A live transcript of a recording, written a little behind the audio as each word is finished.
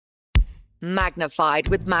Magnified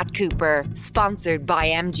with Matt Cooper, sponsored by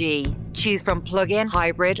MG. Choose from plug-in,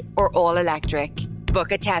 hybrid or all-electric.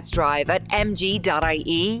 Book a test drive at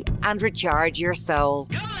mg.ie and recharge your soul.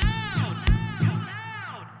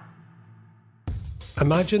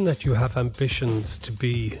 Imagine that you have ambitions to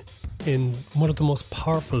be in one of the most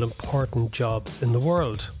powerful, important jobs in the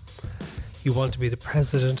world. You want to be the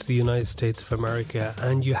President of the United States of America,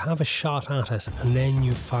 and you have a shot at it, and then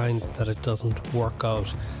you find that it doesn't work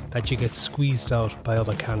out, that you get squeezed out by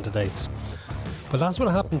other candidates. But that's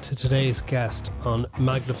what happened to today's guest on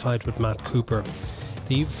Magnified with Matt Cooper.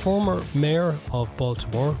 The former mayor of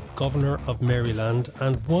Baltimore, governor of Maryland,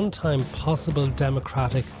 and one-time possible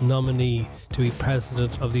Democratic nominee to be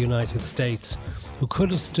President of the United States, who could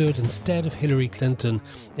have stood instead of Hilary Clinton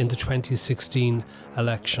in the 2016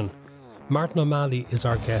 election. Martin O'Malley is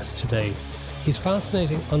our guest today. He's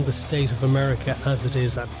fascinating on the state of America as it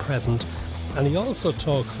is at present, and he also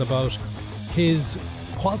talks about his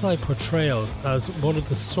quasi-portrayal as one of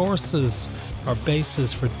the sources or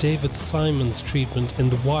basis for David Simon's treatment in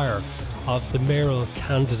The Wire of the mayoral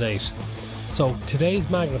candidate. So today's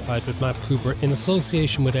Magnified with Matt Cooper, in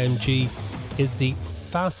association with MG, is the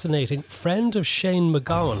fascinating friend of Shane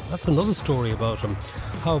McGowan. That's another story about him.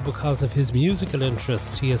 How, because of his musical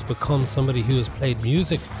interests, he has become somebody who has played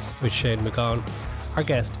music with Shane McGowan. Our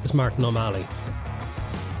guest is Martin O'Malley.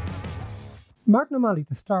 Martin O'Malley,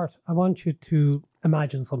 to start, I want you to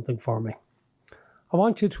imagine something for me. I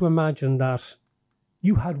want you to imagine that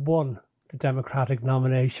you had won the Democratic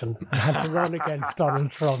nomination and had to run against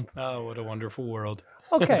Donald Trump. Oh, what a wonderful world.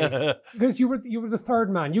 Okay, because you were the third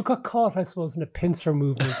man. You got caught, I suppose, in a pincer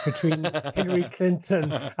movement between Hilary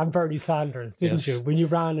Clinton and Bernie Sanders, didn't you? When you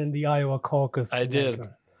ran in the Iowa caucus. I did.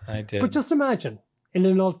 But just imagine, in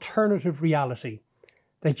an alternative reality,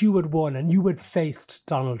 that you had won and you had faced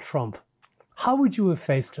Donald Trump. How would you have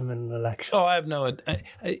faced him in an election? Oh, I have no...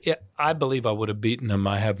 I believe I would have beaten him.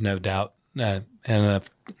 I have no doubt. In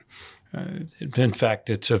fact,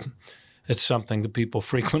 it's something that people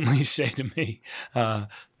frequently say to me,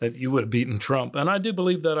 that you would have beaten Trump. And I do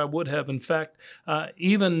believe that I would have. In fact,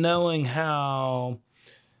 even knowing how,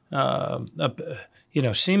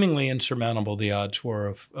 seemingly insurmountable the odds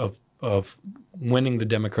were of winning the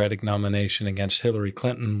Democratic nomination against Hilary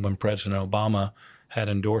Clinton when President Obama had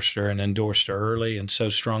endorsed her and endorsed her early and so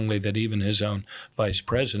strongly that even his own vice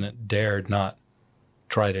president dared not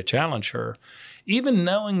try to challenge her. Even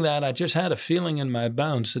knowing that, I just had a feeling in my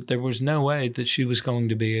bones that there was no way that she was going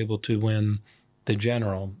to be able to win the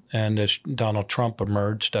general. And as Donald Trump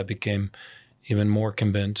emerged, I became even more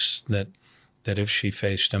convinced that if she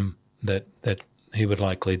faced him, that he would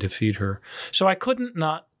likely defeat her. So I couldn't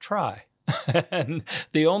not try. And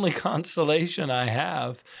the only consolation I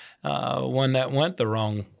have when that went the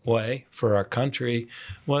wrong way for our country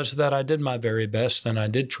was that I did my very best and I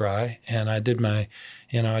did try and I did I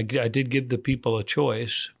did give the people a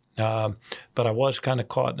choice, but I was kind of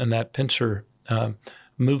caught in that pincer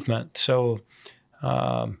movement. So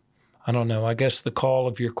I don't know. I guess the call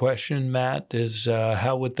of your question, Matt, is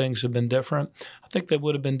how would things have been different? I think they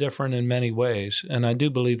would have been different in many ways, and I do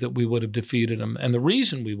believe that we would have defeated them. And the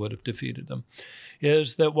reason we would have defeated them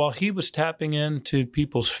is that while he was tapping into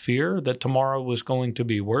people's fear that tomorrow was going to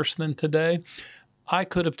be worse than today, I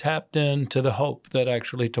could have tapped into the hope that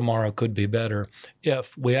actually tomorrow could be better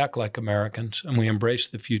if we act like Americans and we embrace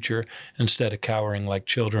the future instead of cowering like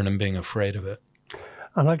children and being afraid of it.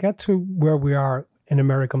 And I'll get to where we are in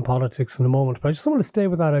American politics in a moment, but I just want to stay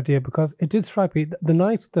with that idea because it did strike me. The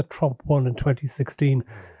night that Trump won in 2016,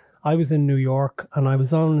 I was in New York and I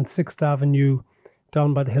was on 6th Avenue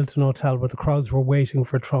down by the Hilton Hotel where the crowds were waiting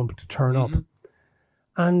for Trump to turn up.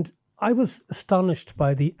 And I was astonished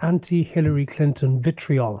by the anti-Hillary Clinton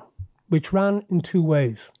vitriol, which ran in two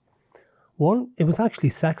ways. One, it was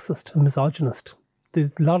actually sexist and misogynist. A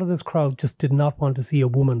lot of this crowd just did not want to see a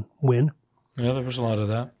woman win. Yeah, there was a lot of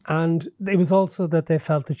that. And it was also that they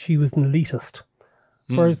felt that she was an elitist.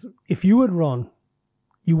 Whereas if you had run,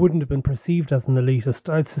 you wouldn't have been perceived as an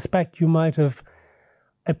elitist. I'd suspect you might have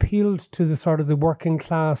appealed to the sort of the working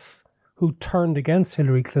class who turned against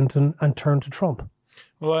Hillary Clinton and turned to Trump.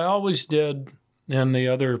 Well, I always did in the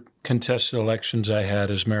other contested elections I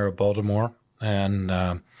had as mayor of Baltimore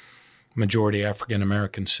and majority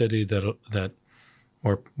African-American city that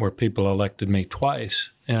where people elected me twice.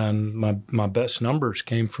 And my best numbers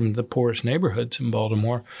came from the poorest neighborhoods in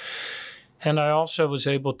Baltimore. And I also was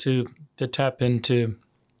able to tap into,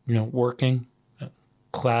 working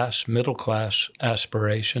class, middle class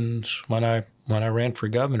aspirations when I ran for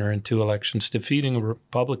governor in 2 elections, defeating a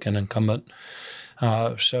Republican incumbent.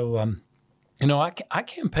 So I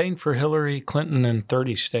campaigned for Hillary Clinton in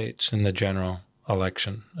 30 states in the general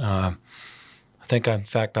election. I think, in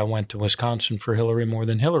fact, I went to Wisconsin for Hillary more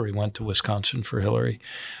than Hillary went to Wisconsin for Hillary.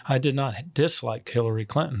 I did not dislike Hillary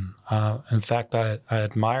Clinton. In fact, I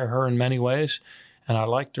admire her in many ways, and I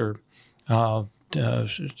liked her. So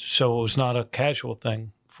it was not a casual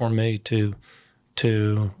thing for me to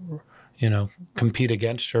compete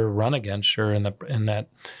against her, run against her in that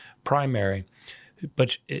primary.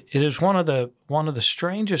 But it is one of the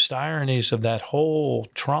strangest ironies of that whole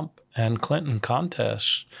Trump and Clinton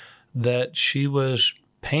contest that she was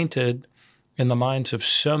painted in the minds of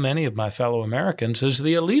so many of my fellow Americans as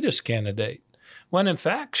the elitist candidate, when in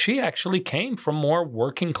fact she actually came from more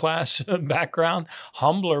working class background,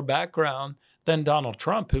 humbler background than Donald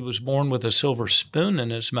Trump, who was born with a silver spoon in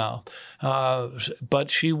his mouth.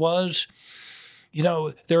 But she was,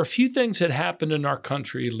 there are a few things that happened in our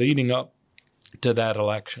country leading up to that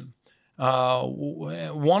election.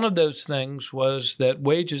 One of those things was that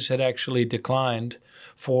wages had actually declined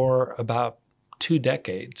for about 2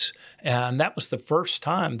 decades, and that was the first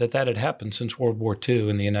time that had happened since World War II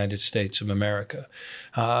in the United States of America.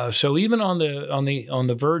 So even on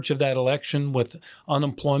the verge of that election, with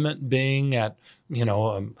unemployment being at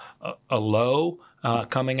a low.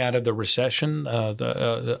 Coming out of the recession,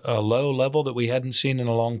 a low level that we hadn't seen in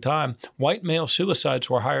a long time, white male suicides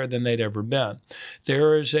were higher than they'd ever been.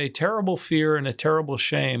 There is a terrible fear and a terrible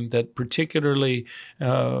shame that particularly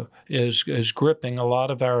is gripping a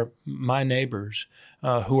lot of my neighbors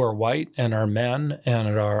who are white and are men and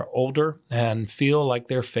are older and feel like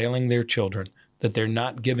they're failing their children, that they're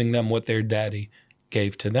not giving them what their daddy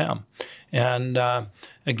gave to them. And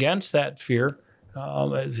against that fear,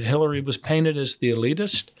 Hillary was painted as the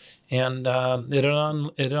elitist, and it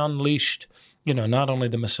unleashed, not only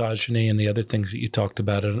the misogyny and the other things that you talked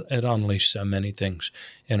about. It unleashed so many things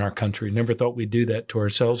in our country. Never thought we'd do that to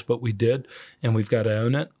ourselves, but we did, and we've got to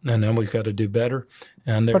own it, and then we've got to do better.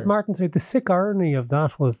 But Martin said the sick irony of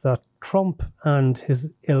that was that Trump and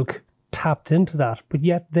his ilk tapped into that, but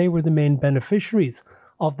yet they were the main beneficiaries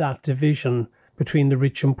of that division between the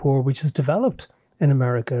rich and poor, which has developed in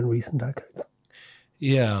America in recent decades.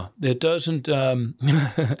 Yeah, it doesn't.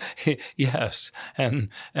 Yes, and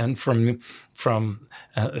from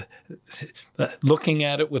looking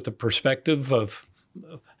at it with the perspective of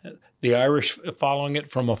the Irish following it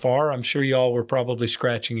from afar, I'm sure y'all were probably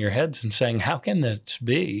scratching your heads and saying, "How can this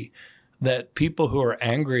be that people who are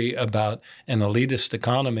angry about an elitist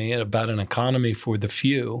economy, about an economy for the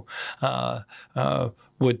few,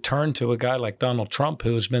 would turn to a guy like Donald Trump,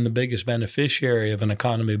 who has been the biggest beneficiary of an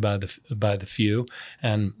economy by the few,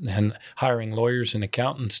 and hiring lawyers and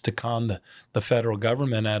accountants to con the federal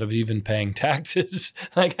government out of even paying taxes?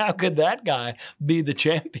 Like, how could that guy be the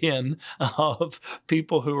champion of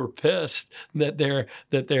people who are pissed that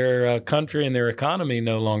their country and their economy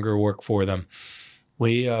no longer work for them?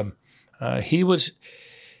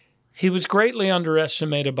 He was greatly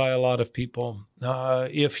underestimated by a lot of people.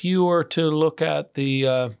 If you were to look at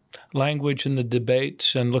the language in the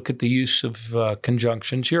debates and look at the use of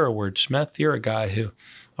conjunctions, you're a wordsmith. You're a guy who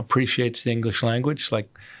appreciates the English language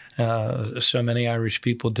like so many Irish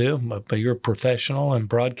people do, but you're a professional in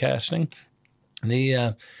broadcasting.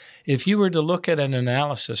 If you were to look at an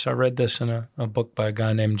analysis, I read this in a book by a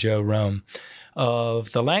guy named Joe Rome,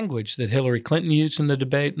 of the language that Hillary Clinton used in the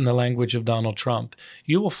debate and the language of Donald Trump,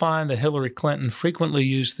 you will find that Hillary Clinton frequently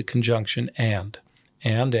used the conjunction and.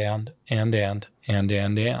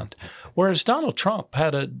 Whereas Donald Trump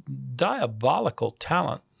had a diabolical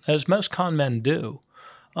talent, as most con men do,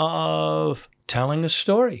 of telling a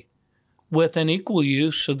story with an equal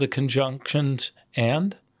use of the conjunctions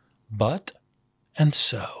and, but, and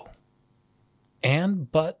so. And,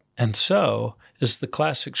 but, and so is the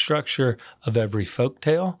classic structure of every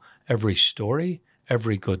folktale, every story,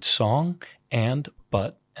 every good song, and,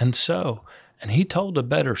 but, and so. And he told a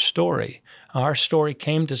better story. Our story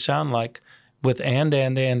came to sound like with and.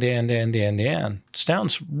 It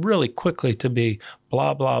sounds really quickly to be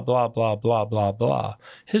blah, blah, blah, blah, blah, blah, blah.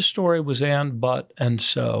 His story was and, but, and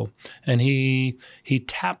so. And he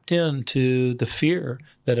tapped into the fear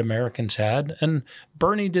that Americans had. And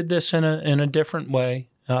Bernie did this in a different way.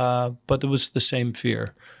 But it was the same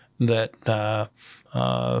fear that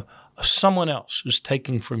someone else is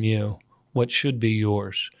taking from you what should be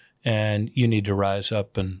yours, and you need to rise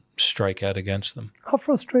up and strike out against them. How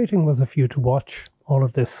frustrating was it for you to watch all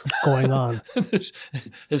of this going on? Is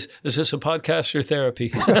this a podcast or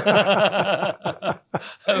therapy?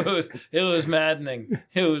 It was maddening.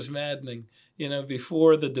 It was maddening.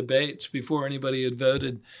 before the debates, before anybody had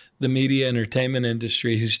voted, the media entertainment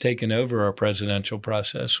industry who's taken over our presidential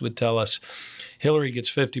process would tell us, Hillary gets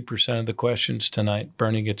 50% of the questions tonight,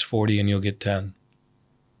 Bernie gets 40, and you'll get 10.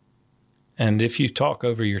 And if you talk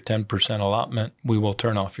over your 10% allotment, we will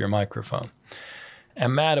turn off your microphone.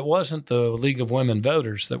 And Matt, it wasn't the League of Women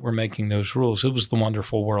Voters that were making those rules. It was the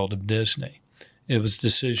wonderful world of Disney. It was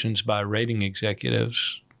decisions by rating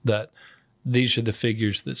executives that these are the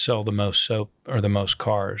figures that sell the most soap or the most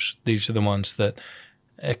cars. These are the ones that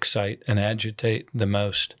excite and agitate the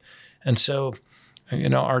most. And so,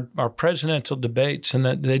 our presidential debates, and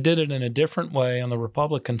that they did it in a different way on the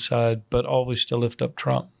Republican side, but always to lift up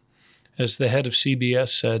Trump. As the head of CBS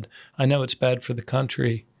said, I know it's bad for the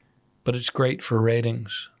country, but it's great for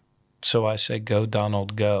ratings. So I say, go,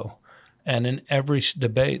 Donald, go. And in every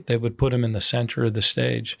debate, they would put him in the center of the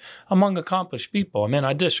stage among accomplished people. I mean,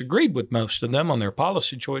 I disagreed with most of them on their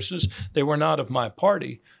policy choices. They were not of my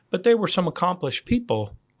party, but they were some accomplished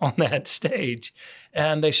people on that stage.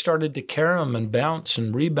 And they started to carry him and bounce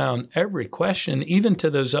and rebound every question, even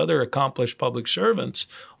to those other accomplished public servants,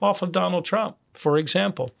 off of Donald Trump. For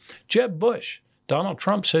example, Jeb Bush, Donald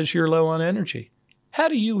Trump says you're low on energy. How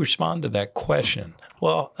do you respond to that question?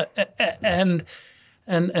 Well, and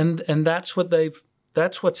that's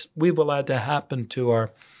what we've allowed to happen to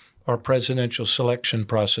our presidential selection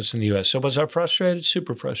process in the U.S. So was I frustrated?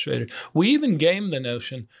 Super frustrated. We even gamed the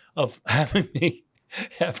notion of having me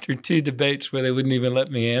after 2 debates where they wouldn't even let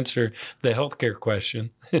me answer the healthcare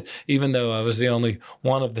question, even though I was the only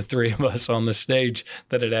one of the 3 of us on the stage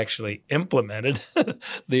that had actually implemented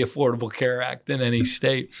the Affordable Care Act in any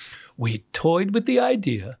state. We toyed with the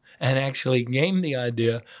idea and actually gamed the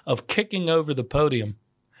idea of kicking over the podium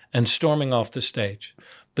and storming off the stage.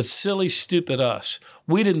 But silly, stupid us,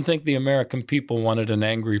 we didn't think the American people wanted an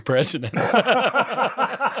angry president.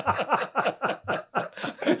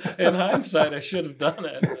 In hindsight, I should have done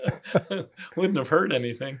it. Wouldn't have hurt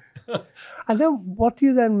anything. And then what do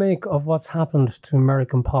you then make of what's happened to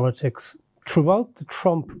American politics throughout the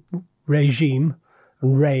Trump regime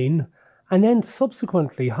and reign, and then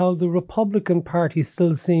subsequently how the Republican Party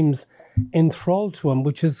still seems enthralled to him,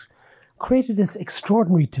 which has created this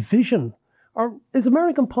extraordinary division? Or is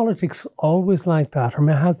American politics always like that? Or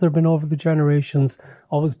has there been over the generations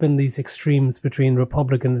always been these extremes between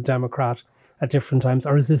Republican and Democrat at different times?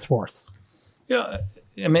 Or is this worse? Yeah,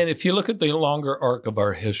 I mean, if you look at the longer arc of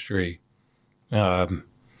our history, it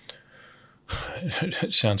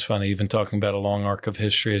sounds funny even talking about a long arc of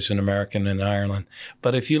history as an American in Ireland.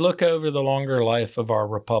 But if you look over the longer life of our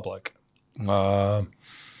republic,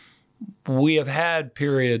 we have had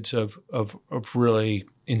periods of really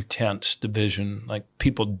intense division, like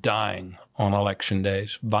people dying on election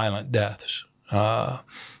days, violent deaths,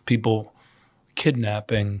 people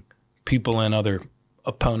kidnapping people in other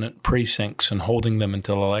opponent precincts and holding them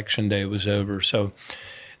until election day was over. So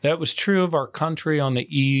that was true of our country on the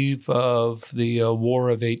eve of the War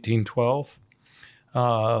of 1812.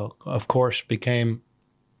 Of course, became,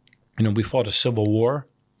 we fought a civil war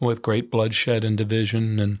with great bloodshed and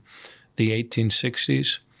division in the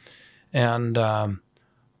 1860s. And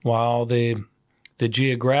while the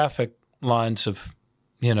geographic lines of,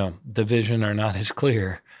 division are not as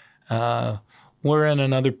clear, we're in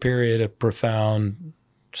another period of profound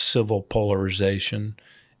civil polarization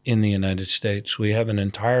in the United States. We haven't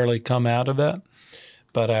entirely come out of it,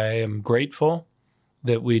 but I am grateful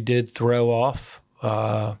that we did throw off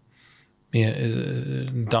Donald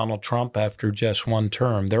Trump after just one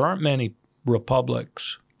term. There aren't many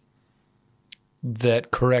republics that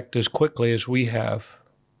correct as quickly as we have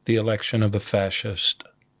the election of a fascist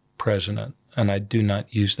president. And I do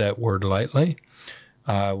not use that word lightly.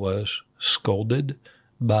 I was scolded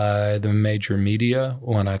by the major media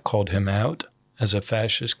when I called him out as a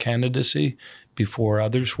fascist candidacy before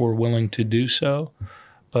others were willing to do so.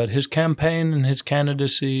 But his campaign and his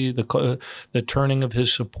candidacy, the turning of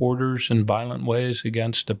his supporters in violent ways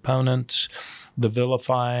against opponents, the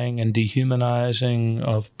vilifying and dehumanizing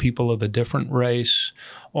of people of a different race,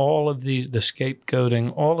 all of the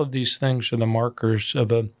scapegoating, all of these things are the markers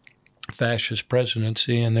of a fascist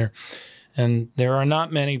presidency. And there are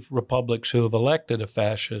not many republics who have elected a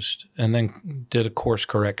fascist and then did a course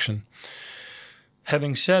correction.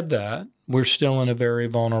 Having said that, we're still in a very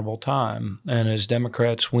vulnerable time. And as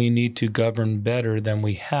Democrats, we need to govern better than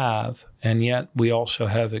we have. And yet we also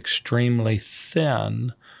have extremely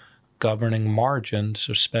thin governing margins,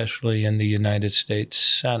 especially in the United States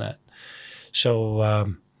Senate.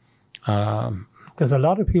 So there's a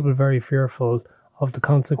lot of people very fearful of the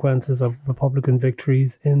consequences of Republican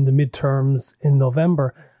victories in the midterms in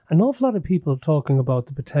November. an awful lot of people talking about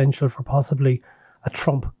the potential for possibly a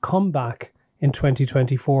Trump comeback in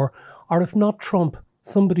 2024, or if not Trump,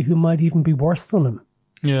 somebody who might even be worse than him.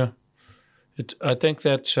 Yeah. I think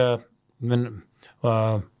that's I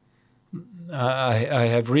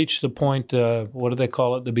have reached the point, what do they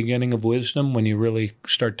call it, the beginning of wisdom, when you really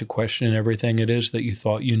start to question everything it is that you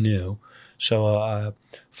thought you knew. So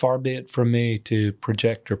far be it from me to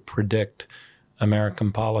project or predict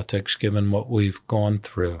American politics given what we've gone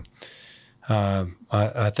through.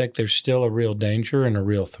 I think there's still a real danger and a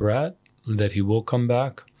real threat that he will come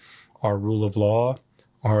back. Our rule of law,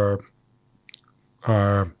 our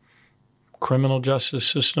criminal justice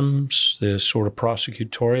systems, the sort of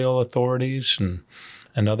prosecutorial authorities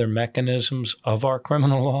and other mechanisms of our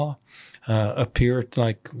criminal law appear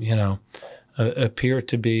to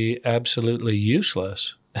be absolutely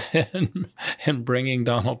useless in bringing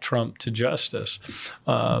Donald Trump to justice.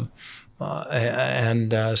 So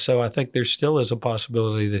I think there still is a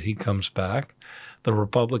possibility that he comes back. The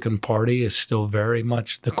Republican Party is still very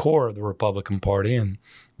much the core of the Republican Party, and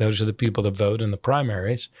those are the people that vote in the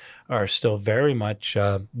primaries, are still very much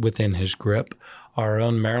within his grip. Our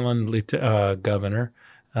own Maryland governor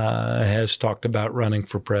has talked about running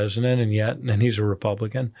for president, and he's a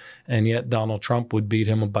Republican, and yet Donald Trump would beat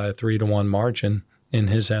him by a 3-1 margin in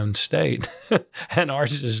his own state. And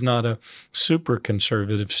ours is not a super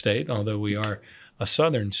conservative state, although we are a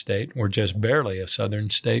southern state. We're just barely a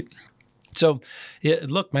southern state. So,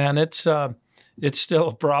 look, man, it's still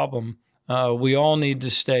a problem. We all need to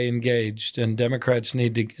stay engaged, and Democrats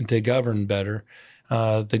need to govern better.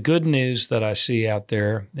 The good news that I see out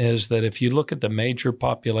there is that if you look at the major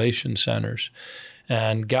population centers,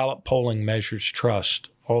 and Gallup polling measures trust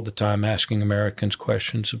all the time, asking Americans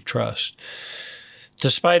questions of trust.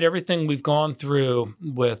 Despite everything we've gone through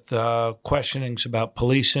with questionings about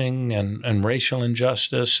policing and racial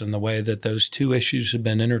injustice and the way that those two issues have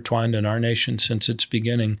been intertwined in our nation since its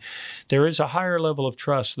beginning, there is a higher level of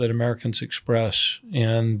trust that Americans express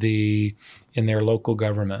in their local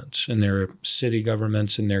governments, in their city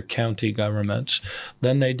governments, in their county governments,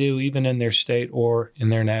 than they do even in their state or in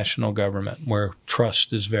their national government, where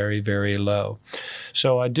trust is very, very low.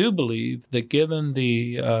 So I do believe that given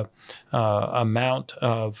the amount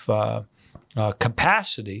of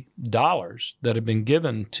capacity, dollars that have been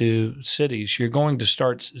given to cities, you're going to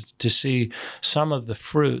start to see some of the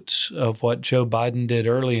fruits of what Joe Biden did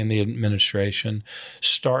early in the administration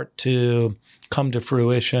start to come to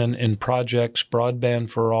fruition in projects, broadband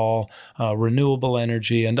for all, renewable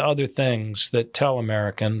energy, and other things that tell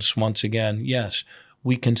Americans, once again, yes,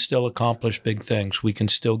 we can still accomplish big things. We can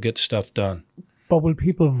still get stuff done. But will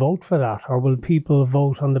people vote for that? Or will people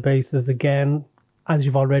vote on the basis, again, as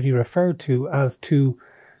you've already referred to, as to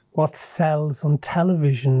what sells on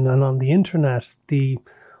television and on the internet, the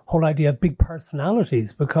whole idea of big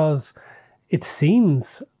personalities? Because it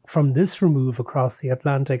seems from this remove across the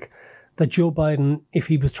Atlantic that Joe Biden, if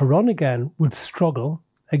he was to run again, would struggle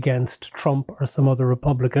against Trump or some other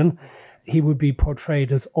Republican. He would be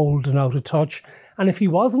portrayed as old and out of touch. And if he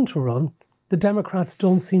wasn't to run, the Democrats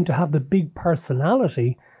don't seem to have the big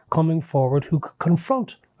personality coming forward who could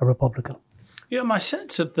confront a Republican. Yeah, my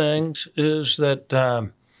sense of things is that,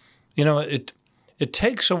 it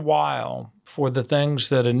takes a while for the things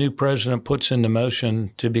that a new president puts into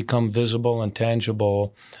motion to become visible and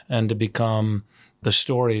tangible and to become the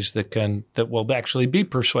stories that will actually be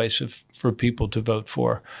persuasive for people to vote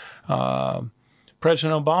for.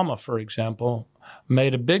 President Obama, for example,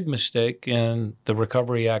 made a big mistake in the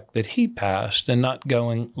Recovery Act that he passed and not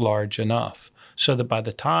going large enough, so that by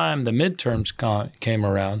the time the midterms came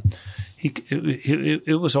around,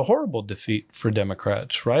 it was a horrible defeat for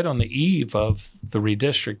Democrats, right on the eve of the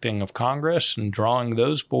redistricting of Congress and drawing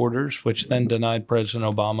those borders, which then denied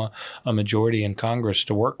President Obama a majority in Congress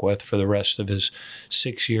to work with for the rest of his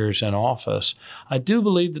 6 years in office. I do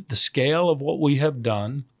believe that the scale of what we have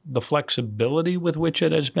done, the flexibility with which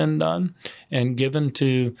it has been done and given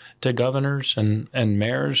to governors and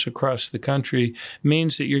mayors across the country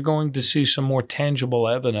means that you're going to see some more tangible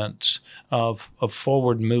evidence of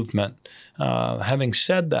forward movement. Having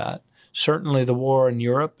said that, certainly the war in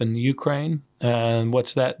Europe and Ukraine and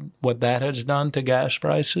what that has done to gas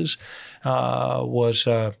prices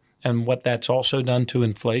and what that's also done to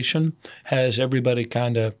inflation has everybody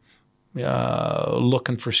kind of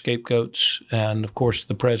looking for scapegoats. And of course,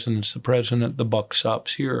 the president's the president, the buck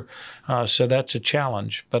stops here. So that's a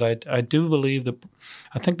challenge. But I do believe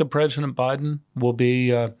I think the President Biden will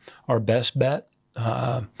be our best bet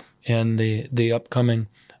in the upcoming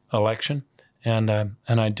election. And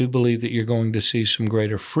I do believe that you're going to see some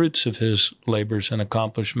greater fruits of his labors and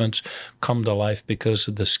accomplishments come to life because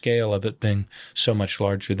of the scale of it being so much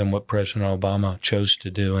larger than what President Obama chose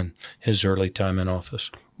to do in his early time in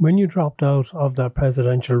office. When you dropped out of that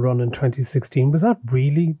presidential run in 2016, was that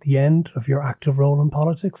really the end of your active role in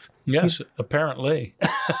politics? Yes, apparently.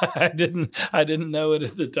 I didn't know it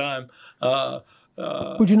at the time.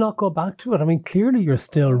 Would you not go back to it? I mean, clearly you're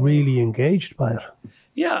still really engaged by it.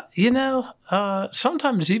 Yeah,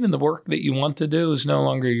 sometimes even the work that you want to do is no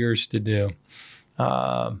longer yours to do.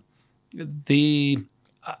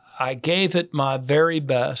 I gave it my very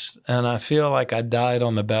best, and I feel like I died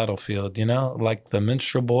on the battlefield, like the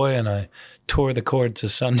minstrel boy, and I tore the cords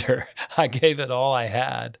asunder. I gave it all I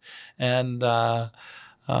had. And I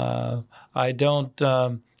don't,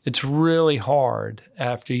 it's really hard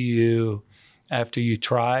after you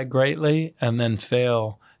try greatly and then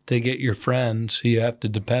fail to get your friends who you have to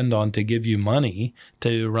depend on to give you money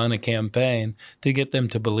to run a campaign, to get them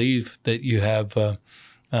to believe that you have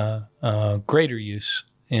greater use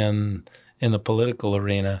in the political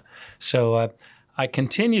arena. So I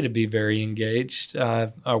continue to be very engaged.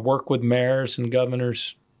 I work with mayors and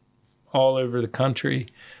governors all over the country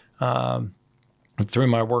through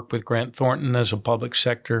my work with Grant Thornton as a public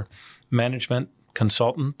sector management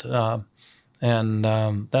consultant. And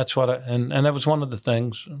that's what and that was one of the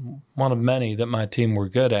things, one of many that my team were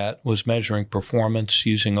good at, was measuring performance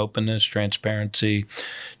using openness, transparency,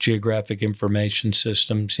 geographic information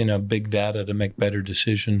systems, big data to make better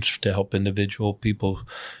decisions to help individual people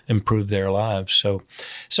improve their lives. So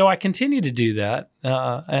I continue to do that.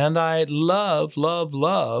 And I love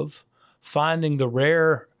finding the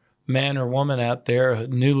rare man or woman out there,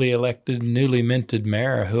 newly elected, newly minted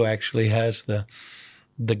mayor who actually has the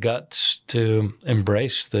guts to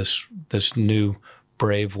embrace this new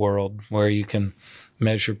brave world where you can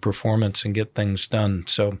measure performance and get things done.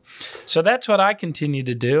 So that's what I continue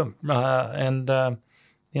to do. I'm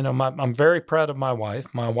very proud of my wife.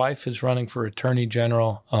 My wife is running for Attorney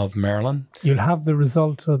General of Maryland. You'll have the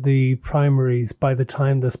result of the primaries by the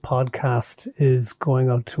time this podcast is going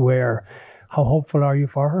out to air. How hopeful are you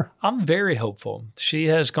for her? I'm very hopeful. She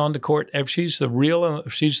has gone to court. She's the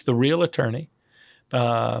real attorney.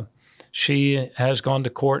 She has gone to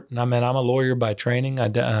court. And I'm a lawyer by training.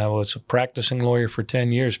 I was a practicing lawyer for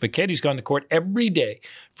 10 years. But Katie's gone to court every day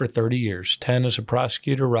for 30 years, 10 as a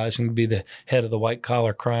prosecutor, rising to be the head of the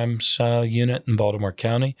white-collar crimes unit in Baltimore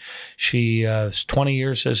County. She is 20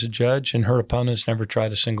 years as a judge, and her opponent's never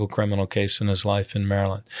tried a single criminal case in his life in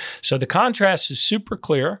Maryland. So the contrast is super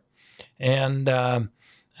clear. And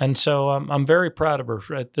so I'm very proud of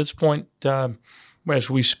her. At this point, as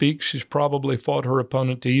we speak, she's probably fought her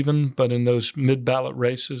opponent to even, but in those mid-ballot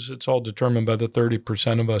races, it's all determined by the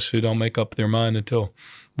 30% of us who don't make up their mind until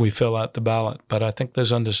we fill out the ballot. But I think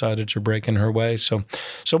those undecideds are breaking her way. So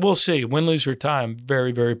we'll see. Win, lose, or tie, I'm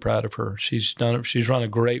very, very proud of her. She's run a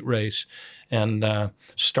great race and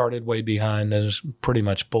started way behind and is pretty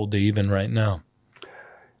much pulled to even right now.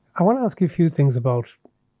 I want to ask you a few things about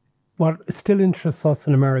what still interests us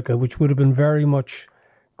in America, which would have been very much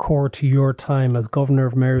core to your time as governor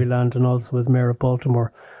of Maryland and also as mayor of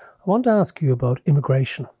Baltimore. I want to ask you about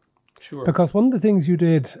immigration. Sure. Because one of the things you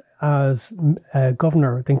did as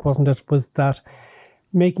governor, I think, wasn't it, was that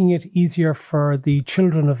making it easier for the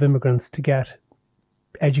children of immigrants to get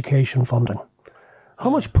education funding. How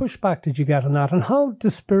much pushback did you get on that? And how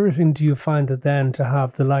dispiriting do you find it then to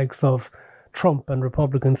have the likes of Trump and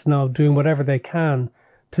Republicans now doing whatever they can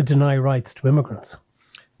to deny rights to immigrants?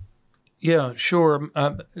 Yeah, sure.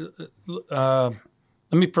 Let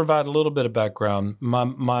me provide a little bit of background.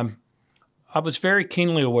 I was very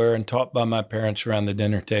keenly aware and taught by my parents around the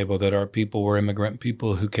dinner table that our people were immigrant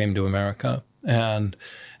people who came to America and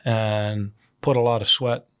put a lot of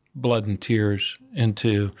sweat, blood, and tears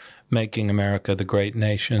into making America the great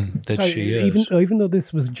nation that she is. Even though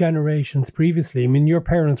this was generations previously, I mean, your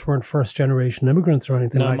parents weren't first-generation immigrants or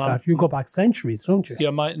anything that. You go back centuries, don't you?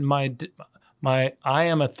 Yeah, I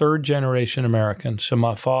am a third-generation American. So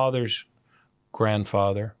my father's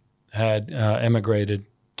grandfather had immigrated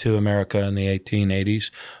to America in the 1880s.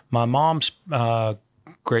 My mom's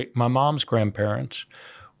grandparents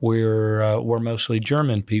were mostly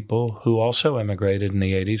German people who also immigrated in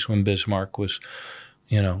the 80s when Bismarck was,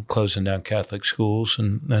 closing down Catholic schools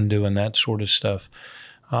and doing that sort of stuff.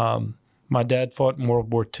 My dad fought in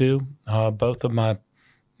World War II. Both of my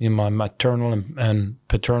maternal and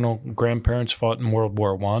paternal grandparents fought in World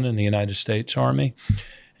War I in the United States Army.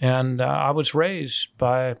 And I was raised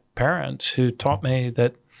by parents who taught me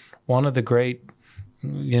that one of the great,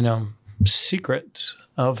 secrets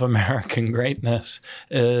of American greatness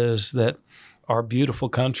is that our beautiful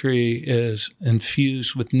country is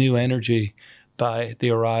infused with new energy by the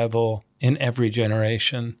arrival in every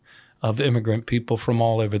generation of immigrant people from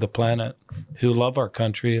all over the planet who love our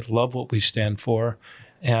country, love what we stand for,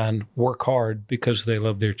 and work hard because they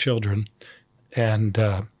love their children and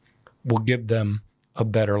will give them a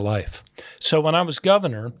better life. So when I was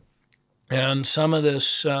governor, and some of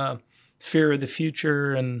this fear of the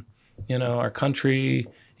future and, our country,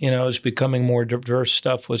 is becoming more diverse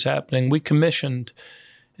stuff was happening, we commissioned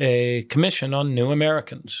a commission on New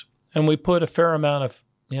Americans. And we put a fair amount of,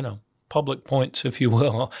 public points, if you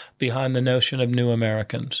will, behind the notion of New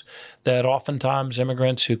Americans, that oftentimes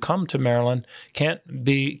immigrants who come to Maryland can't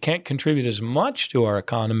contribute as much to our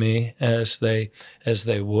economy as they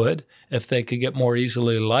would if they could get more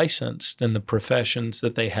easily licensed in the professions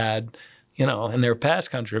that they had, in their past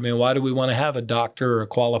country. I mean, why do we want to have a doctor or a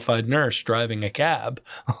qualified nurse driving a cab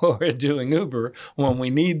or doing Uber when we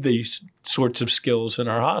need these sorts of skills in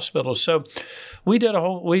our hospitals? So we did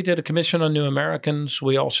a commission on New Americans.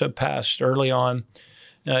 We also passed early on,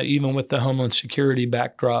 even with the Homeland Security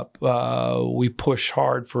backdrop, we pushed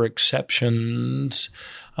hard for exceptions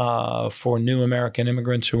for new American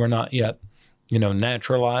immigrants who are not yet,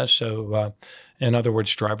 naturalized. So in other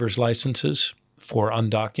words, driver's licenses for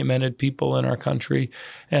undocumented people in our country.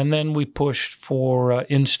 And then we pushed for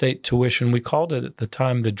in-state tuition. We called it at the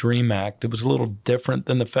time the DREAM Act. It was a little different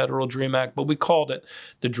than the Federal DREAM Act, but we called it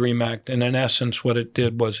the DREAM Act. And in essence, what it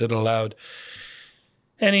did was it allowed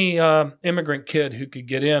any immigrant kid who could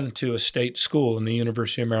get into a state school in the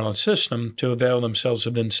University of Maryland system to avail themselves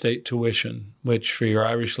of in-state tuition, which for your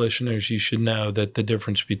Irish listeners, you should know that the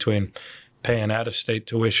difference between paying out-of-state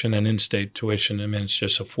tuition and in-state tuition, it's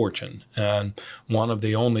just a fortune. And one of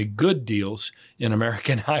the only good deals in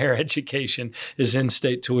American higher education is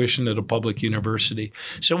in-state tuition at a public university.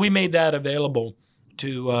 So we made that available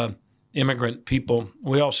to immigrant people.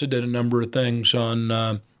 We also did a number of things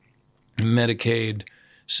on Medicaid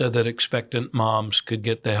so that expectant moms could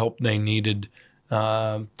get the help they needed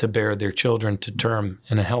to bear their children to term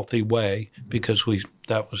in a healthy way, because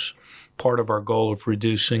that was part of our goal of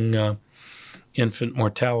reducing infant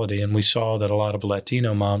mortality. And we saw that a lot of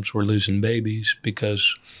Latino moms were losing babies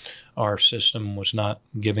because our system was not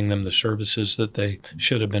giving them the services that they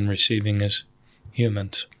should have been receiving as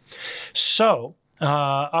humans. So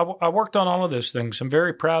I worked on all of those things. I'm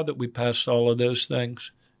very proud that we passed all of those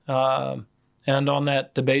things. And on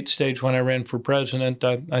that debate stage when I ran for president,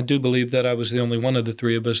 I do believe that I was the only one of the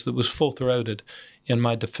three of us that was full-throated in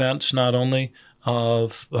my defense, not only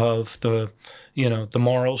of the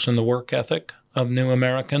morals and the work ethic of New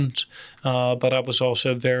Americans, but I was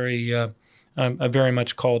also I very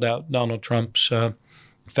much called out Donald Trump's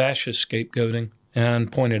fascist scapegoating and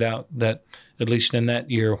pointed out that, at least in that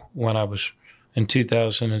year when I was in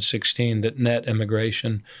 2016, that net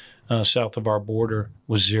immigration south of our border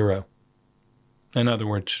was zero. In other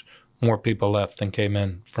words, more people left than came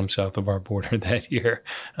in from south of our border that year.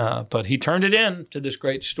 But he turned it into this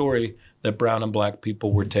great story that brown and black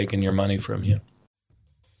people were taking your money from you.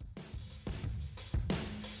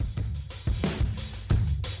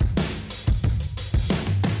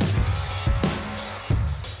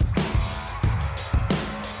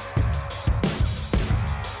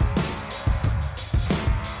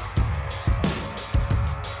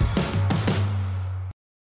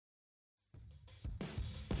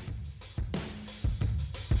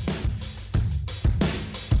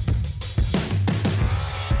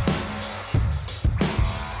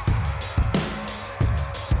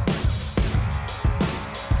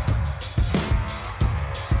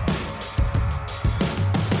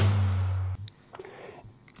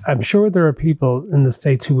 I'm sure there are people in the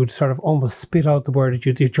States who would sort of almost spit out the word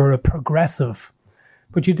that you're a progressive.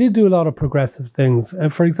 But you did do a lot of progressive things.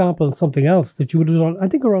 For example, something else that you would have done, I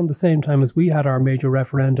think around the same time as we had our major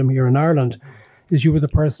referendum here in Ireland, is you were the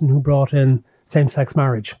person who brought in same-sex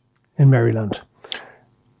marriage in Maryland.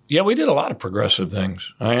 Yeah, we did a lot of progressive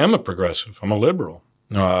things. I am a progressive. I'm a liberal.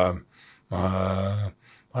 I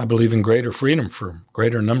believe in greater freedom for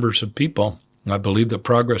greater numbers of people. I believe that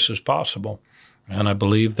progress is possible. And I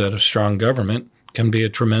believe that a strong government can be a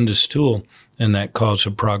tremendous tool in that cause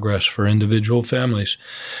of progress for individual families.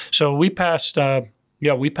 So we passed,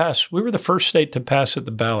 we were the first state to pass at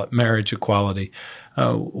the ballot marriage equality.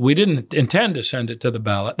 We didn't intend to send it to the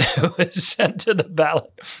ballot. It was sent to the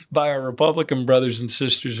ballot by our Republican brothers and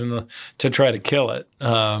sisters to try to kill it.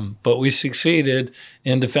 But we succeeded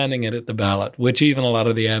in defending it at the ballot, which even a lot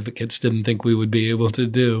of the advocates didn't think we would be able to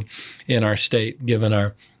do in our state, given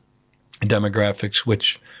our demographics,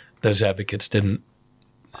 which those advocates didn't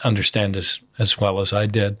understand as well as I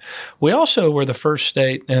did. We also were the first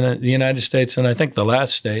state in the United States, and I think the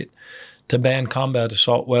last state, to ban combat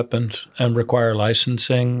assault weapons and require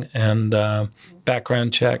licensing and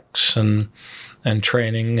background checks and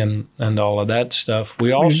training and all of that stuff.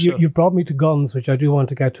 We also you've brought me to guns, which I do want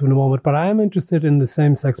to get to in a moment, but I am interested in the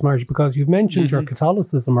same-sex marriage because you've mentioned your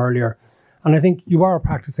Catholicism earlier, and I think you are a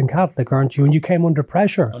practicing Catholic, aren't you? And you came under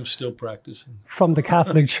pressure. I'm still practicing. From the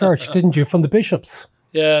Catholic Church, didn't you? From the bishops.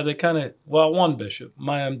 Yeah, they kind of, one bishop,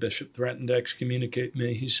 my own bishop, threatened to excommunicate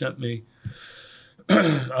me. He sent me,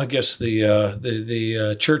 I guess,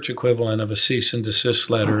 the church equivalent of a cease and desist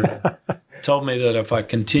letter. Told me that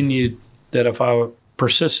if I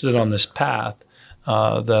persisted on this path,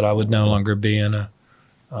 that I would no longer be in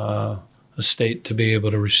a state to be able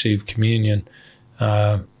to receive communion.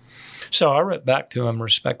 So I wrote back to him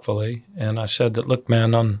respectfully, and I said that, look,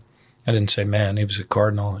 man, I didn't say man, he was a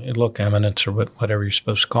cardinal. Look, eminence, or whatever you're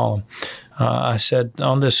supposed to call him. I said,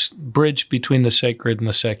 on this bridge between the sacred and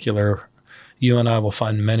the secular, you and I will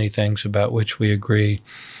find many things about which we agree.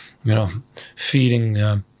 Feeding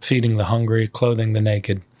the hungry, clothing the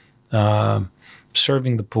naked,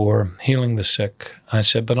 serving the poor, healing the sick. I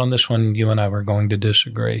said, but on this one, you and I were going to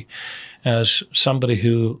disagree. As somebody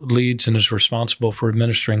who leads and is responsible for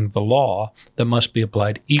administering the law that must be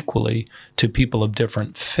applied equally to people of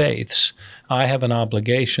different faiths, I have an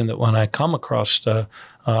obligation that when I come across a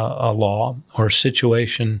law or a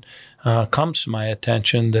situation comes to my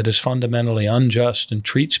attention that is fundamentally unjust and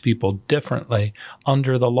treats people differently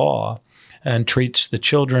under the law and treats the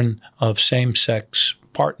children of same-sex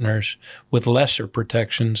partners with lesser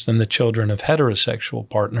protections than the children of heterosexual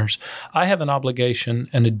partners, I have an obligation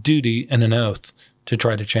and a duty and an oath to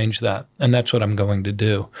try to change that. And that's what I'm going to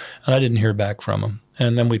do. And I didn't hear back from him.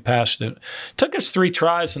 And then we passed it. Took us 3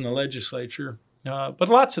 tries in the legislature, but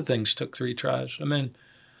lots of things took 3 tries. I mean,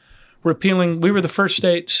 repealing, we were the first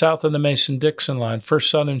state south of the Mason-Dixon line, first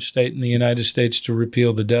southern state in the United States to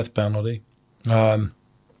repeal the death penalty.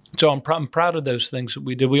 So I'm proud of those things that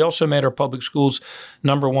we did. We also made our public schools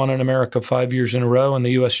number 1 in America 5 years in a row, and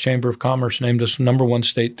the U.S. Chamber of Commerce named us number 1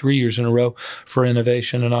 state 3 years in a row for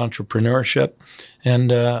innovation and entrepreneurship.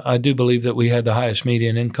 And I do believe that we had the highest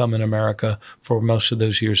median income in America for most of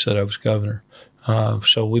those years that I was governor.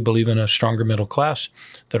 So we believe in a stronger middle class,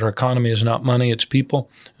 that our economy is not money, it's people,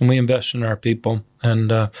 and we invest in our people.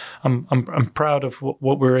 And I'm proud of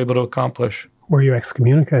what we were able to accomplish. Were you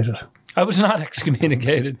excommunicated? I was not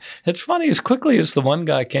excommunicated. It's funny, as quickly as the one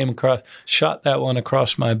guy came across, shot that one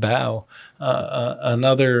across my bow,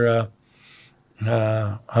 another,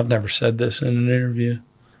 I've never said this in an interview.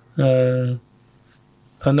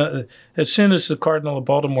 As soon as the Cardinal of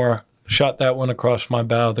Baltimore shot that one across my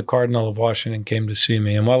bow, the Cardinal of Washington came to see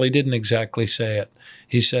me. And while he didn't exactly say it,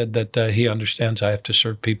 he said that he understands I have to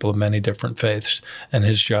serve people of many different faiths, and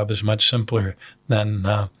his job is much simpler than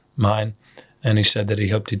mine. And he said that he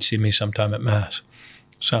hoped he'd see me sometime at Mass.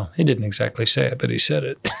 So he didn't exactly say it, but he said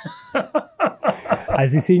it.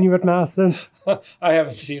 Has he seen you at Mass since? I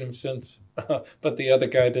haven't seen him since. But the other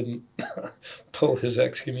guy didn't pull his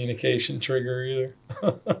excommunication trigger either.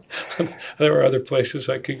 There were other places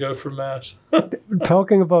I could go for Mass.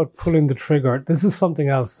 Talking about pulling the trigger, this is something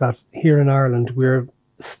else that here in Ireland we're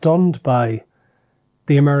stunned by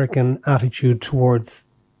the American attitude towards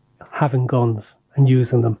having guns and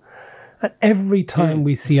using them. And every time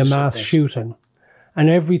we see a mass shooting and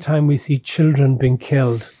every time we see children being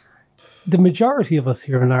killed, the majority of us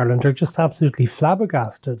here in Ireland are just absolutely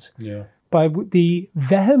flabbergasted by the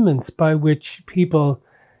vehemence by which people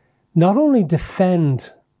not only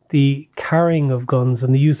defend the carrying of guns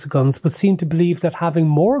and the use of guns, but seem to believe that having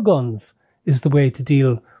more guns is the way to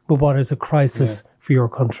deal with what is a crisis for your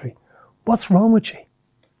country. What's wrong with you?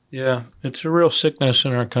 Yeah, it's a real sickness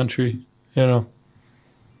in our country, you know.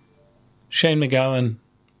 Shane McGowan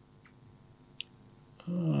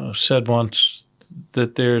said once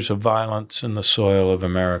that there's a violence in the soil of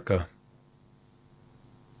America.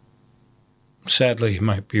 Sadly, he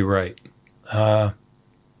might be right. I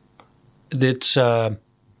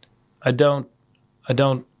don't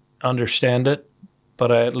understand it,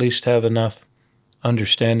 but I at least have enough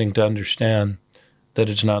understanding to understand that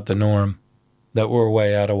it's not the norm, that we're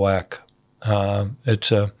way out of whack.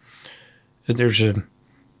 There's a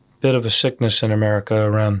bit of a sickness in America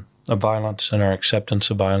around the violence and our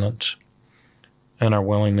acceptance of violence and our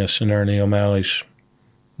willingness, in Ernie O'Malley's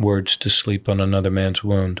words, to sleep on another man's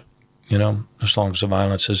wound. You know, as long as the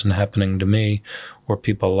violence isn't happening to me or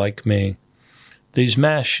people like me. These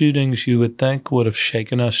mass shootings, you would think, would have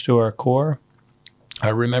shaken us to our core. I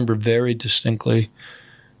remember very distinctly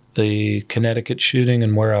the Connecticut shooting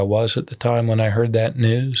and where I was at the time when I heard that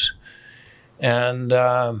news. And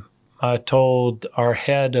I told our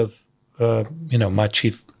head of, my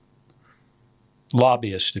chief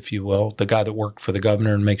lobbyist, if you will, the guy that worked for the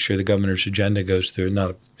governor and makes sure the governor's agenda goes through,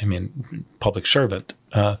 public servant.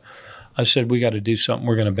 I said, we got to do something.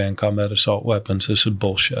 We're going to ban combat assault weapons. This is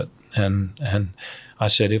bullshit. And I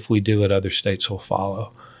said, if we do it, other states will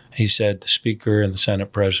follow. He said, the Speaker and the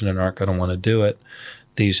Senate President aren't going to want to do it.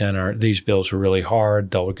 These bills are really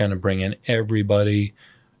hard. They're going to bring in everybody.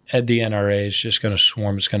 The NRA is just going to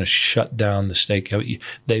swarm. It's going to shut down the state.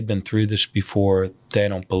 They've been through this before. They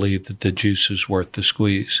don't believe that the juice is worth the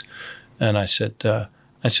squeeze. And I said,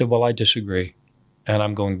 well, I disagree. And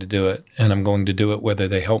I'm going to do it. And I'm going to do it whether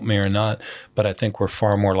they help me or not. But I think we're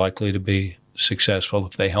far more likely to be successful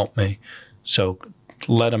if they help me. So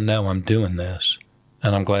let them know I'm doing this.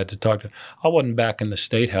 And I'm glad to talk to them. I wasn't back in the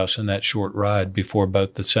State House in that short ride before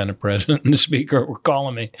both the Senate President and the Speaker were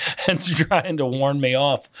calling me and trying to warn me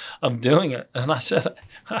off of doing it. And I said,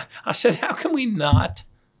 how can we not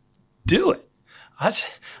do it? I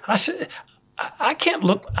said, I can't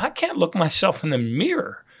look myself in the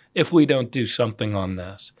mirror if we don't do something on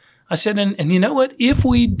this. I said, and you know what? If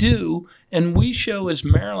we do, and we show as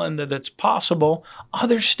Maryland that it's possible,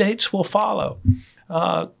 other states will follow.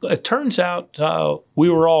 It turns out we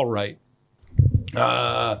were all right.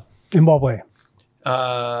 In what way?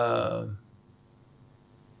 I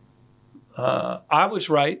was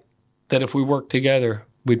right that if we worked together,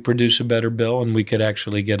 we'd produce a better bill and we could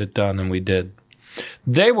actually get it done, and we did.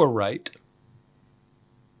 They were right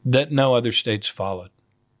that no other states followed.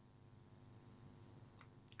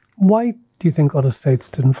 Why do you think other states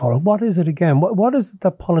didn't follow? What is it again? What is it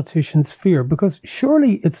that politicians fear? Because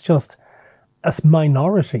surely it's just a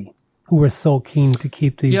minority who are so keen to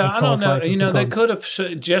keep these assault rifles. I don't know. They could have,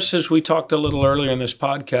 just as we talked a little earlier in this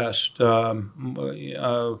podcast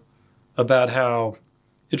about how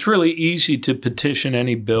it's really easy to petition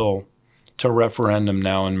any bill to referendum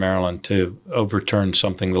now in Maryland to overturn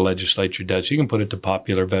something the legislature does. You can put it to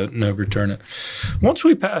popular vote and overturn it. Once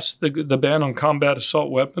we pass the ban on combat assault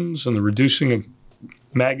weapons and the reducing of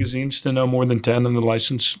magazines to no more than 10 and the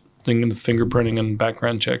licensing and the fingerprinting and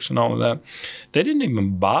background checks and all of that, they didn't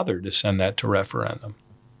even bother to send that to referendum.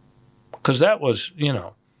 Because that was,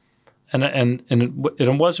 and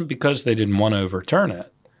it wasn't because they didn't want to overturn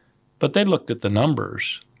it, but they looked at the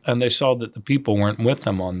numbers and they saw that the people weren't with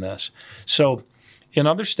them on this. So in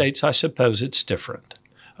other states, I suppose it's different.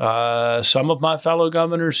 Some of my fellow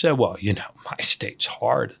governors said, well, my state's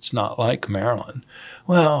hard. It's not like Maryland.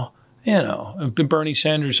 Well, Bernie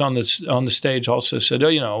Sanders on the stage also said,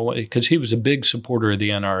 because he was a big supporter of the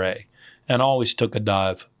NRA and always took a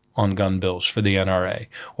dive on gun bills for the NRA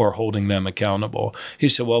or holding them accountable. He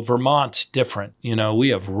said, well, Vermont's different. We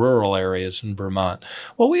have rural areas in Vermont.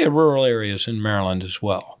 Well, we have rural areas in Maryland as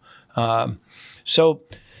well. So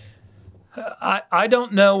I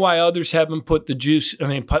don't know why others haven't put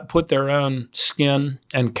put their own skin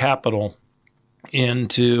and capital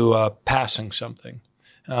into passing something.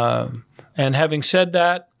 And having said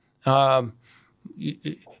that,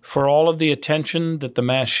 for all of the attention that the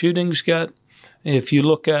mass shootings get, if you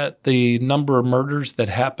look at the number of murders that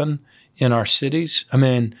happen in our cities,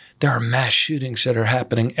 there are mass shootings that are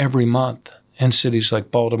happening every month in cities like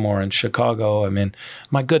Baltimore and Chicago.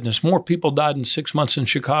 My goodness, more people died in 6 months in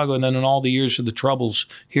Chicago than in all the years of the Troubles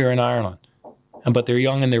here in Ireland. But they're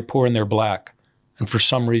young and they're poor and they're black. And for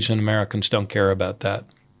some reason, Americans don't care about that.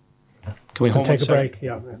 Can we hold take a break?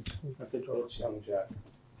 Yeah. It's young Jack.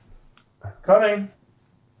 Coming.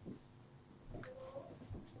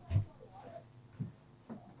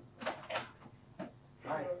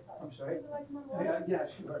 Hi. I'm sorry. Yeah,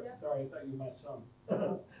 sure. Sorry, I thought you were my son.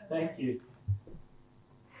 Thank you.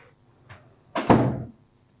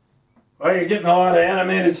 Well, you're getting a lot of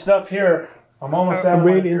animated stuff here. I'm almost out. I'm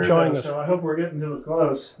really enjoying it. So I hope we're getting to a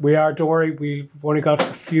close. We are. Don't worry. We've only got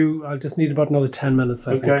a few. I just need about another 10 minutes,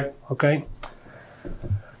 I think. Okay.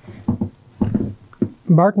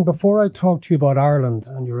 Martin, before I talk to you about Ireland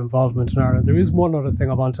and your involvement in Ireland, there is one other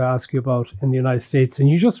thing I want to ask you about in the United States. And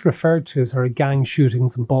you just referred to sort of gang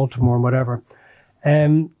shootings in Baltimore and whatever.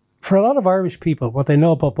 For a lot of Irish people, what they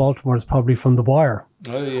know about Baltimore is probably from The Wire.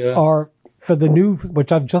 Oh, yeah. Or for the new,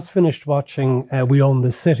 which I've just finished watching, We Own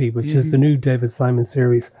This City, which is the new David Simon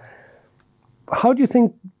series. How do you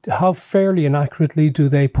think, how fairly and accurately do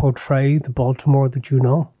they portray the Baltimore that you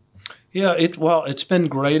know? Yeah, it's been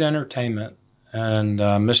great entertainment. And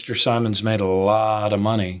Mr. Simon's made a lot of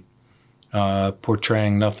money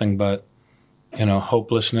portraying nothing but,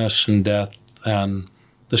 hopelessness and death. And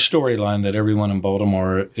the storyline that everyone in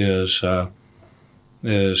Baltimore is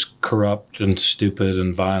is corrupt and stupid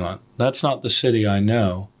and violent. That's not the city I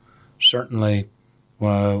know. Certainly,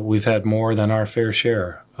 we've had more than our fair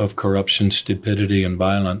share of corruption, stupidity, and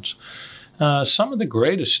violence. Some of the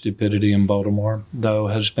greatest stupidity in Baltimore, though,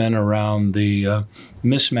 has been around the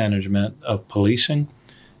mismanagement of policing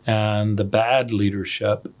and the bad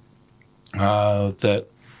leadership that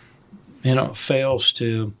fails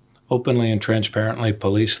to openly and transparently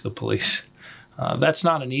police the police. That's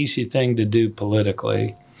not an easy thing to do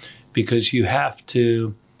politically, because you have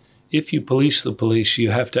to, if you police the police, you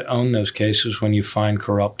have to own those cases when you find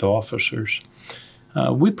corrupt officers.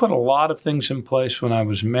 We put a lot of things in place when I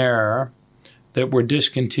was mayor that were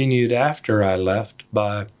discontinued after I left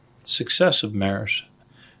by successive mayors.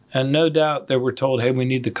 And no doubt they were told, hey, we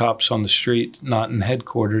need the cops on the street, not in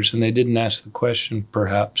headquarters. And they didn't ask the question,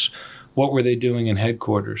 perhaps, what were they doing in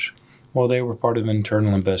headquarters? Well, they were part of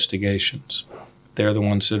internal investigations. They're the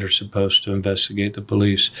ones that are supposed to investigate the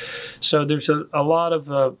police. So there's a lot of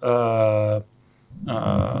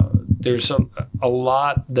there's a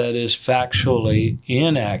lot that is factually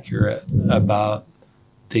inaccurate about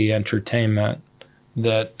the entertainment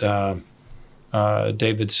that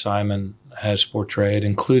David Simon has portrayed,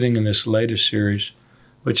 including in this latest series,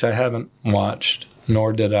 which I haven't watched,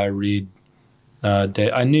 nor did I read.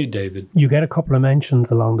 I knew David. You get a couple of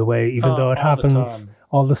mentions along the way, even though it happens.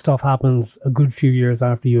 All the stuff happens a good few years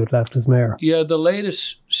after you had left as mayor. Yeah, the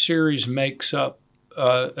latest series makes up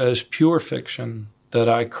as pure fiction that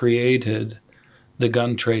I created the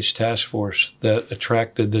gun trace task force that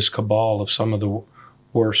attracted this cabal of some of the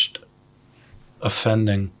worst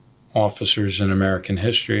offending officers in American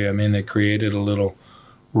history. I mean, they created a little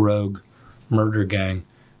rogue murder gang.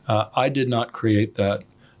 I did not create that,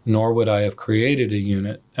 nor would I have created a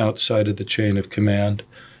unit outside of the chain of command.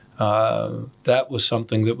 That was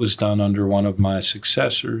something that was done under one of my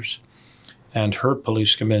successors, and her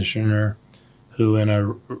police commissioner, who in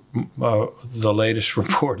the latest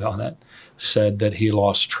report on it said that he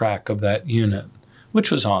lost track of that unit,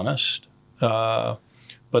 which was honest. But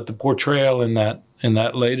the portrayal in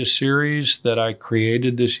that latest series that I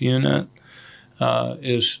created this unit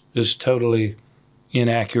is totally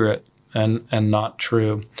inaccurate and not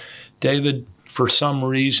true. David, for some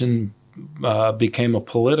reason, became a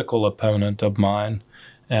political opponent of mine,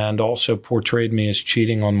 and also portrayed me as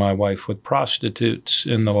cheating on my wife with prostitutes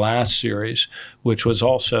in the last series, which was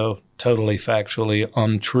also totally factually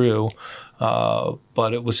untrue,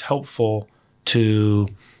 but it was helpful to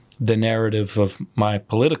the narrative of my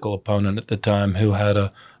political opponent at the time, who had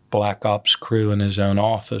a black ops crew in his own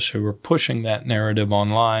office who were pushing that narrative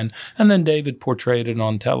online. And then David portrayed it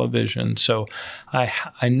on television. So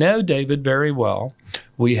I know David very well.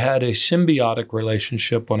 We had a symbiotic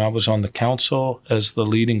relationship when I was on the council as the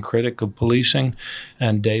leading critic of policing,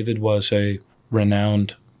 and David was a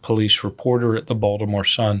renowned police reporter at the Baltimore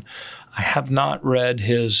Sun. I have not read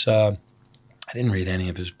I didn't read any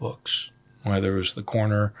of his books, whether it was The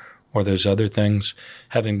Corner or those other things.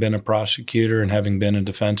 Having been a prosecutor and having been a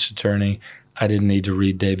defense attorney, I didn't need to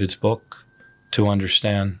read David's book to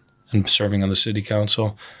understand. And serving on the city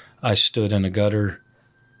council, I stood in a gutter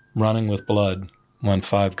running with blood when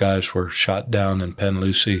 5 guys were shot down in Penn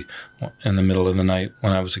Lucy in the middle of the night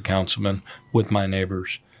when I was a councilman with my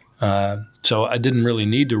neighbors. So I didn't really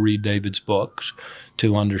need to read David's books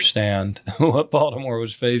to understand what Baltimore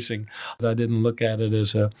was facing. I didn't look at it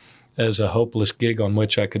as a hopeless gig on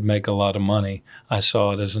which I could make a lot of money. I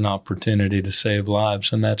saw it as an opportunity to save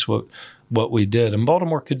lives, and that's what we did. And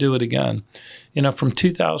Baltimore could do it again. From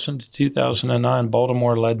 2000 to 2009,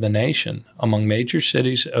 Baltimore led the nation among major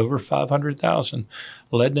cities, over 500,000,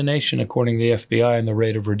 led the nation according to the FBI in the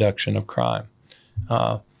rate of reduction of crime.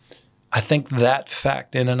 I think that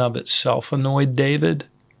fact in and of itself annoyed David,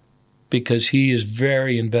 because he is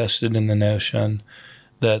very invested in the notion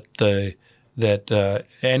that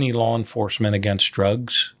any law enforcement against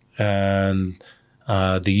drugs and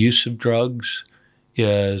the use of drugs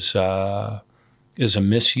is a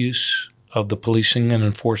misuse of the policing and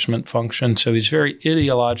enforcement function. So he's very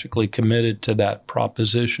ideologically committed to that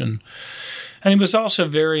proposition. And he was also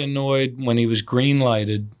very annoyed when he was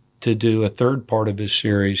green-lighted to do a third part of his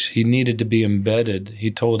series. He needed to be embedded.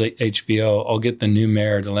 He told HBO, I'll get the new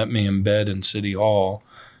mayor to let me embed in City Hall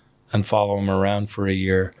and follow him around for a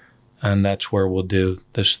year. And that's where we'll do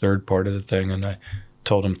this third part of the thing. And I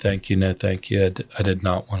told him, thank you, no thank you. I did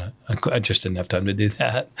not want to. I just didn't have time to do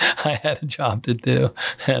that. I had a job to do.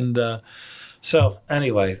 And so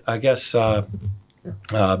anyway, I guess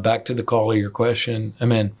back to the call of your question. I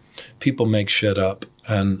mean, people make shit up,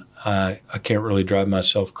 and I can't really drive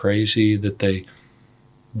myself crazy that they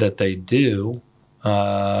do.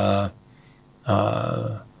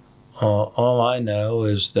 All I know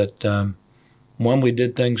is that when we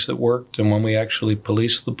did things that worked and when we actually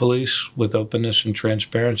policed the police with openness and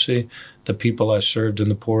transparency, the people I served in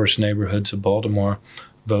the poorest neighborhoods of Baltimore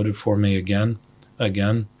voted for me again,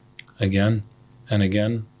 again, again, and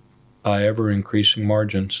again by ever-increasing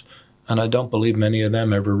margins. And I don't believe many of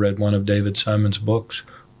them ever read one of David Simon's books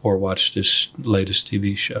or watched his latest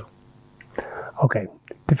TV show. Okay,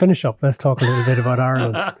 to finish up, let's talk a little bit about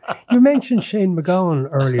Ireland. You mentioned Shane McGowan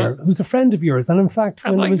earlier, who's a friend of yours. And in fact, I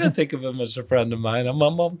like to think of him as a friend of mine. I'm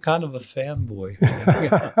kind of a fanboy.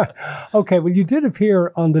 Okay, well, you did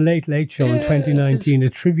appear on The Late Late Show in 2019, a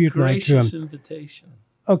tribute night to him. Gracious invitation.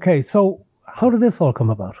 Okay, so how did this all come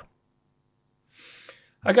about?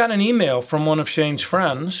 I got an email from one of Shane's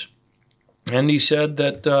friends, and he said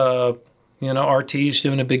that, RT is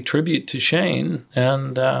doing a big tribute to Shane,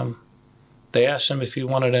 and they asked him if he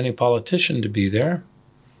wanted any politician to be there,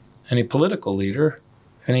 any political leader,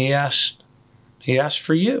 and he asked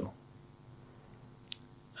for you.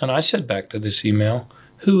 And I said back to this email,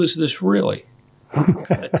 who is this really?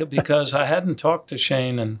 Because I hadn't talked to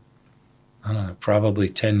Shane in, I don't know, probably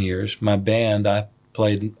 10 years. My band, I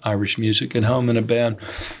played Irish music at home in a band,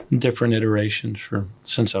 different iterations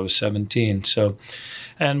since I was 17. So,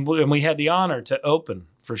 and we had the honor to open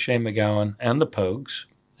for Shane McGowan and the Pogues,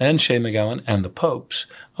 and Shane McGowan and the Popes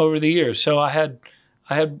over the years. So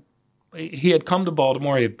he had come to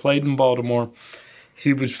Baltimore. He had played in Baltimore.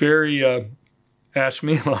 He was very, asked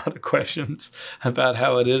me a lot of questions about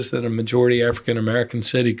how it is that a majority African-American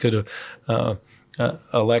city could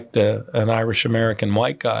elect an Irish-American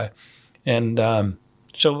white guy. And but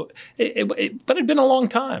it'd been a long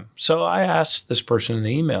time. So I asked this person in the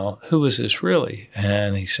email, who is this really?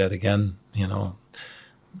 And he said again,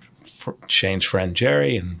 Shane's friend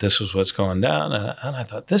Jerry, and this is what's going down. And I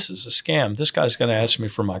thought, this is a scam. This guy's going to ask me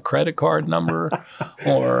for my credit card number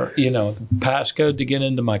or, passcode to get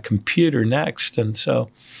into my computer next. And so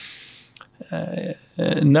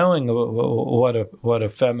knowing what a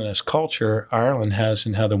feminist culture Ireland has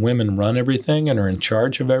and how the women run everything and are in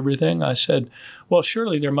charge of everything, I said, well,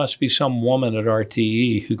 surely there must be some woman at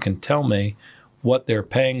RTE who can tell me what they're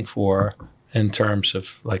paying for in terms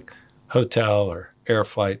of like hotel or air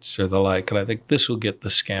flights or the like. And I think this will get the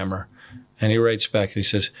scammer. And he writes back and he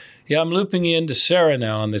says, yeah, I'm looping you into Sarah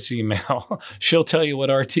now on this email. She'll tell you what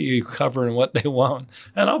RTE cover and what they won't.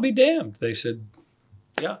 And I'll be damned. They said,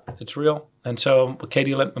 yeah, it's real. And so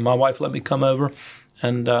Katie, my wife, let me come over.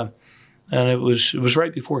 And it was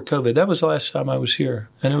right before COVID. That was the last time I was here.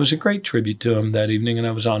 And it was a great tribute to him that evening. And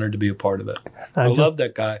I was honored to be a part of it. I love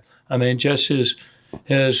that guy. I mean, just his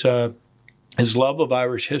love of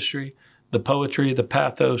Irish history, the poetry, the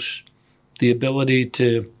pathos, the ability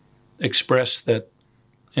to express that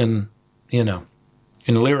in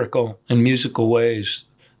lyrical and musical ways,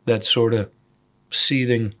 that sort of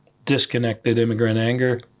seething, disconnected immigrant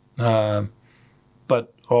anger,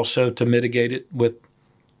 but also to mitigate it with,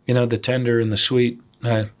 the tender and the sweet.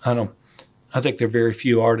 I think there are very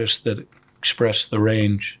few artists that express the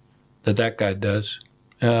range that guy does,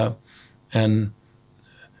 and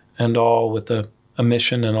all with a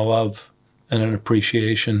mission and a love and an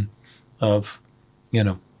appreciation of,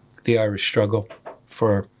 the Irish struggle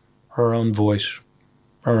for her own voice,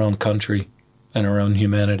 her own country, and her own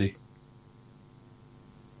humanity.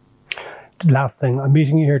 Last thing, I'm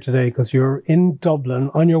meeting you here today because you're in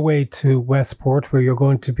Dublin on your way to Westport, where you're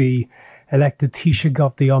going to be elected Taoiseach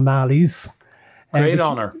of the O'Malley's. Great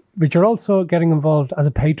honour. But you're also getting involved as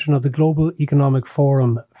a patron of the Global Economic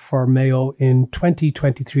Forum for Mayo in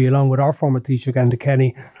 2023, along with our former Taoiseach, Enda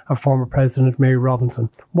Kenny, and former President Mary Robinson.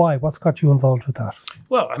 Why? What's got you involved with that?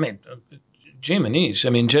 Well, I mean, Jimenez,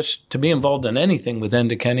 just to be involved in anything with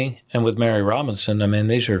Enda Kenny and with Mary Robinson,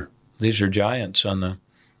 these are giants on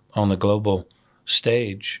the global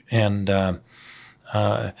stage. And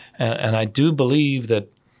I do believe that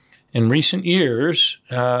in recent years,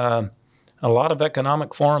 a lot of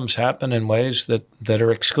economic forums happen in ways that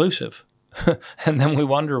are exclusive. And then we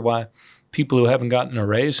wonder why people who haven't gotten a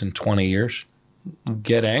raise in 20 years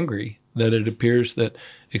get angry that it appears that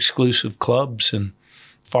exclusive clubs in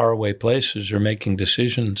faraway places are making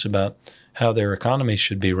decisions about how their economy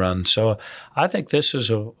should be run. So I think this is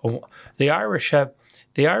the Irish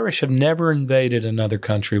have never invaded another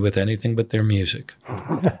country with anything but their music.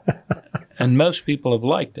 And most people have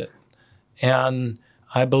liked it. And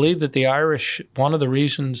I believe that the Irish, that's one of the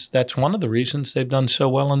reasons they've done so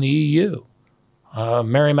well in the EU.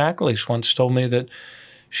 Mary McAleese once told me that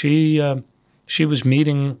she was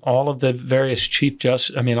meeting all of the various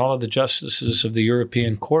all of the justices of the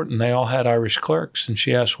European Court, and they all had Irish clerks. And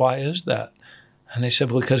she asked, why is that? And they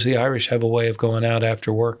said, well, because the Irish have a way of going out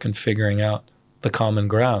after work and figuring out the common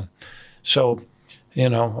ground. So,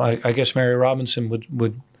 I guess Mary Robinson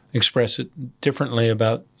would express it differently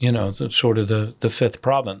about, the fifth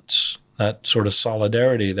province, that sort of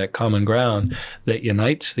solidarity, that common ground that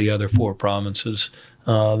unites the other four provinces,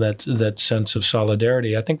 that sense of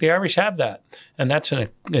solidarity. I think the Irish have that. And that's a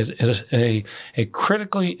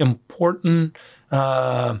critically important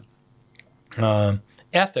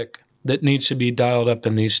ethic that needs to be dialed up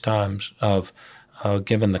in these times of,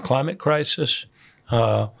 given the climate crisis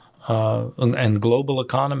and global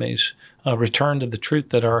economies, return to the truth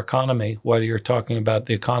that our economy, whether you're talking about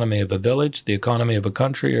the economy of a village, the economy of a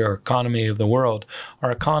country, or economy of the world,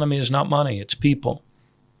 our economy is not money, it's people.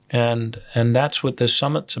 And that's what this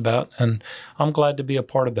summit's about, and I'm glad to be a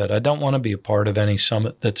part of it. I don't want to be a part of any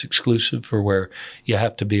summit that's exclusive for where you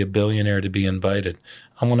have to be a billionaire to be invited.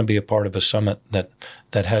 I want to be a part of a summit that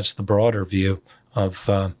has the broader view of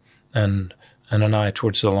and an eye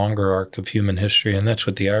towards the longer arc of human history, and that's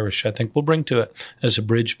what the Irish, I think, will bring to it as a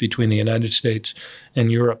bridge between the United States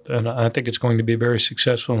and Europe, and I think it's going to be very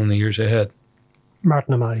successful in the years ahead.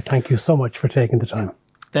 Martin O'Malley, thank you so much for taking the time.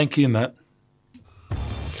 Thank you, Matt.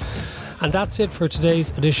 And that's it for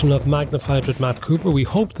today's edition of Magnified with Matt Cooper. We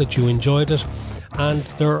hope that you enjoyed it. And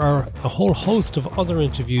there are a whole host of other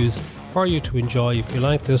interviews for you to enjoy. If you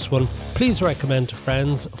like this one, please recommend to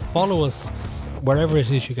friends. Follow us wherever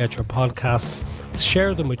it is you get your podcasts.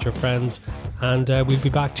 Share them with your friends. And we'll be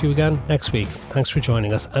back to you again next week. Thanks for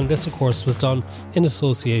joining us. And this, of course, was done in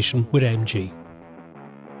association with MG.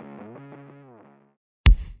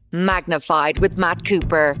 Magnified with Matt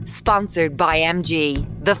Cooper, sponsored by MG,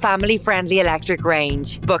 the family-friendly electric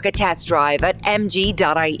range. Book a test drive at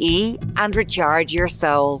mg.ie and recharge your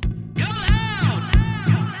soul.